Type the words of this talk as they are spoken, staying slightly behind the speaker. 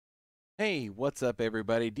Hey, what's up,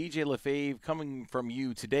 everybody? DJ LeFave coming from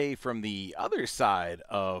you today from the other side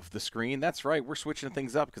of the screen. That's right, we're switching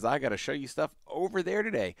things up because I got to show you stuff over there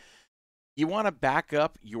today. You want to back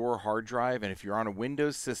up your hard drive, and if you're on a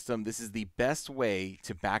Windows system, this is the best way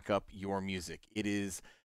to back up your music. It is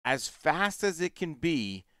as fast as it can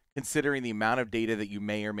be, considering the amount of data that you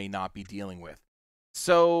may or may not be dealing with.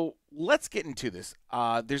 So let's get into this.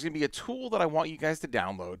 There's going to be a tool that I want you guys to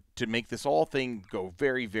download to make this whole thing go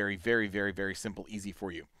very, very, very, very, very simple, easy for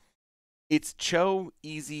you. It's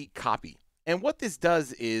ChoEazyCopy. And what this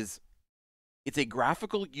does is it's a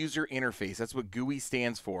graphical user interface. That's what GUI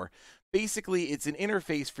stands for. Basically, it's an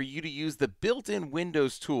interface for you to use the built-in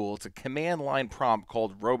Windows tool. It's a command line prompt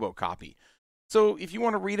called RoboCopy. So if you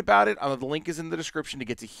want to read about it, the link is in the description to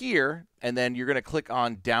get to here, and then you're going to click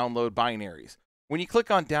on Download Binaries. When you click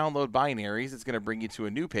on Download Binaries, it's going to bring you to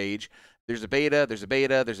a new page. There's a beta, there's a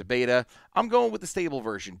beta, there's a beta. I'm going with the stable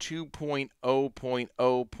version,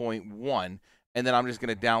 2.0.0.1, and then I'm just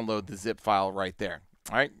going to download the zip file right there.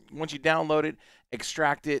 All right, once you download it,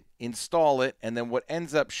 extract it, install it, and then what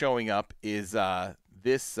ends up showing up is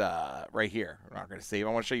this right here. I'm not going to save. I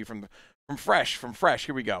want to show you from fresh.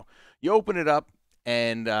 Here we go. You open it up,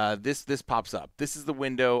 and this pops up. This is the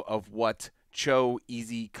window of what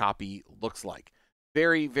ChoEazyCopy looks like.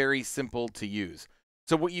 Very, very simple to use.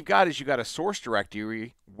 So what you've got is you've got a source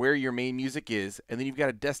directory where your main music is, and then you've got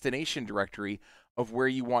a destination directory of where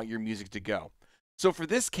you want your music to go. So for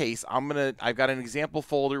this case, I've got an example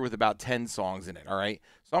folder with about 10 songs in it, all right?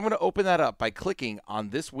 So I'm going to open that up by clicking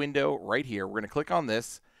on this window right here. We're going to click on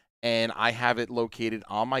this, and I have it located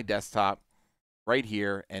on my desktop right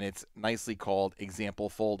here, and it's nicely called example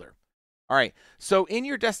folder. All right, so in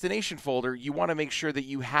your destination folder, you want to make sure that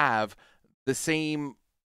you have the same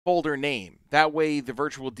folder name. That way, the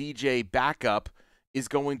virtual DJ backup is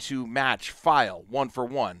going to match file one for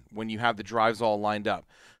one when you have the drives all lined up.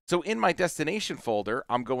 So in my destination folder,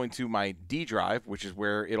 I'm going to my D drive, which is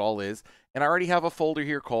where it all is, and I already have a folder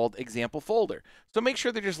here called example folder. So make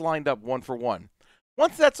sure they're just lined up one for one.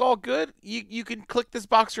 Once that's all good, you can click this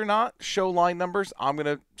box or not, show line numbers. I'm going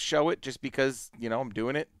to show it just because, you know, I'm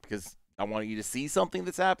doing it because I want you to see something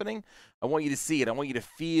that's happening. I want you to see it. I want you to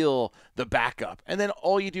feel the backup. And then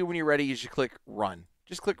all you do when you're ready is you click run.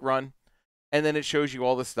 Just click run, and then it shows you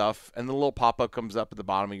all the stuff, and the little pop-up comes up at the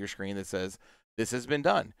bottom of your screen that says, this has been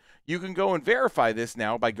done. You can go and verify this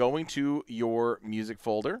now by going to your music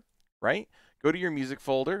folder, right? Go to your music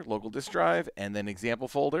folder, local disk drive, and then example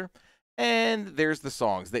folder, and there's the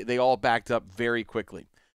songs. They all backed up very quickly.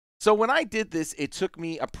 So when I did this, it took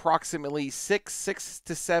me approximately 6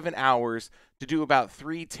 to 7 hours to do about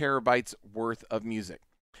 3 terabytes worth of music.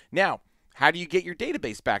 Now, how do you get your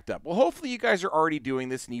database backed up? Well, hopefully you guys are already doing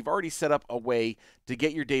this, and you've already set up a way to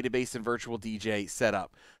get your database and virtual DJ set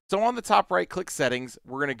up. So on the top right, click Settings.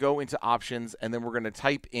 We're going to go into Options, and then we're going to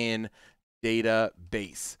type in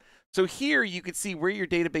Database. So here you can see where your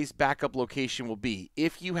database backup location will be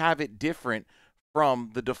if you have it different from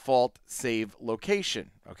the default save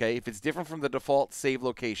location. Okay, if it's different from the default save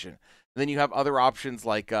location, then you have other options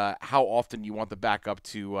like how often you want the backup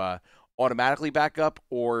to automatically back up,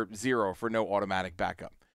 or 0 for no automatic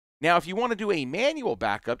backup. Now, if you want to do a manual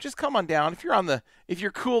backup, just come on down. If you're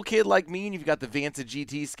a cool kid like me and you've got the Vansa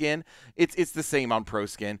GT skin, it's the same on Pro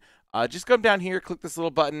Skin. Just come down here, click this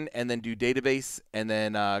little button, and then do database, and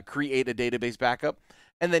then create a database backup,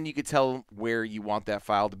 and then you can tell where you want that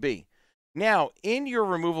file to be. Now, in your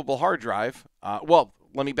removable hard drive, well,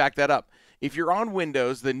 let me back that up. If you're on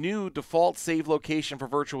Windows, the new default save location for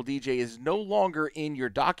Virtual DJ is no longer in your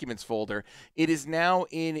Documents folder. It is now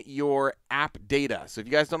in your app data. So if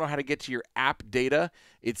you guys don't know how to get to your app data,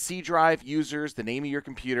 it's C drive, users, the name of your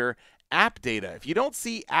computer, app data. If you don't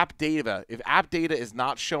see app data, if app data is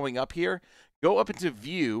not showing up here, go up into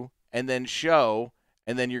View and then Show,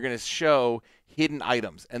 and then you're going to show Hidden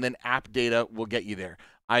Items, and then app data will get you there.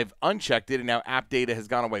 I've unchecked it, and now app data has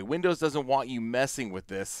gone away. Windows doesn't want you messing with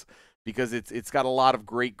this because it's got a lot of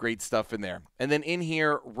great stuff in there. And then in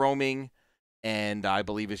here, roaming, and I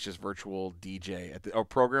believe it's just virtual DJ.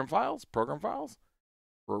 Program files for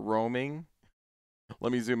roaming.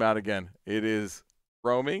 Let me zoom out again. It is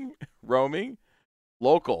roaming,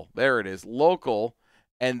 local. There it is, local.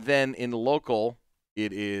 And then in local,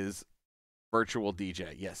 it is virtual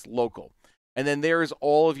DJ. Yes, local. And then there's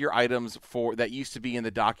all of your items that used to be in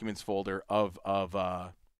the Documents folder of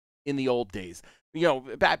in the old days. You know,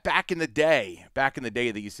 back in the day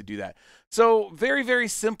they used to do that. So very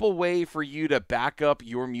simple way for you to back up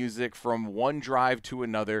your music from one drive to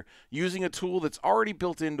another using a tool that's already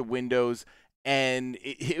built into Windows. And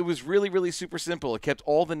it was really super simple. It kept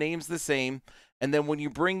all the names the same. And then when you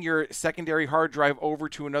bring your secondary hard drive over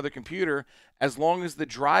to another computer, as long as the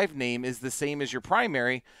drive name is the same as your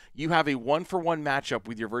primary, you have a one-for-one matchup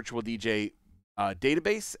with your virtual DJ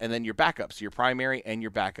database and then your backups, your primary and your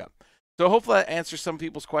backup. So hopefully that answers some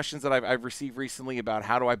people's questions that I've received recently about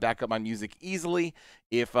how do I back up my music easily.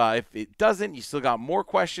 If it doesn't, you still got more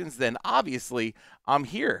questions, then obviously I'm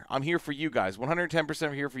here. I'm here for you guys.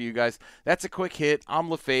 110% here for you guys. That's a quick hit. I'm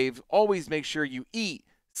LeFave. Always make sure you eat,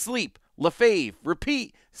 sleep, LeFave,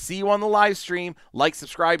 repeat. See you on the live stream. Like,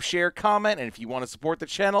 subscribe, share, comment. And if you want to support the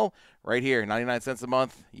channel, right here, 99 cents a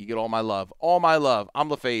month, you get all my love. All my love. I'm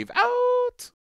LeFave. Out.